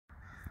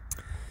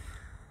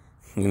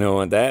You know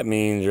what that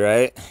means,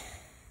 right?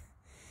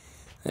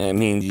 That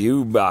means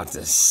you about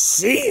to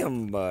see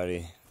them,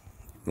 buddy.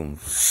 You're gonna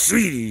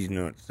see these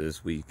nuts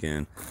this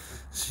weekend.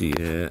 See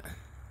that?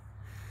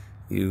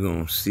 You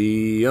gonna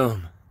see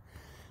them.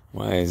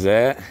 Why is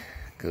that?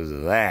 Because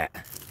of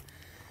that.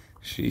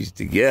 She's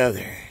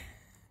together.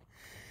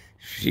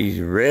 She's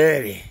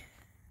ready.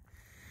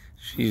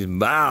 She's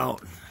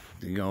about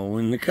to go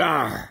in the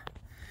car.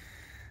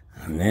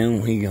 And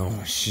then we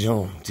gonna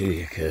show them to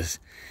you, because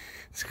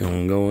it's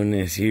gonna go in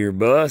this here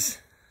bus.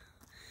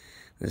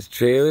 This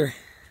trailer.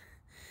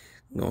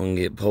 Gonna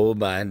get pulled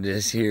by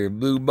this here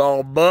blue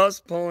ball bus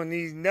pulling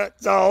these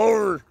nuts all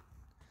over.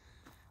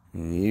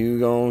 And you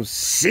gonna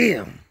see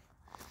them.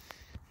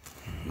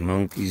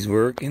 Monkey's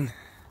working.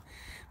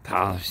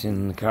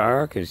 Polishing the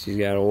car because she's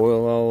got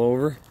oil all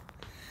over.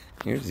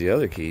 Here's the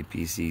other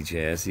KPC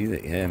chassis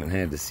that you haven't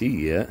had to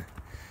see yet.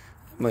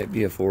 It might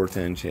be a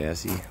 410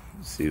 chassis.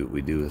 We'll see what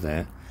we do with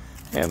that.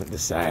 Haven't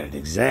decided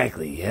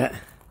exactly yet.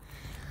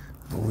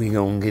 But we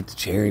gonna get the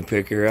cherry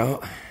picker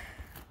out.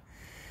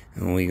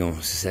 And we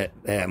gonna set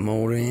that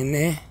motor in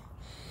there.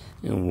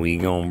 And we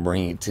gonna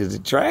bring it to the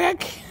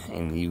track.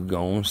 And you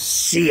gonna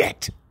see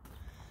it.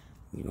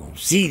 You gonna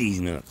see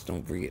these nuts.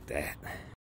 Don't forget that.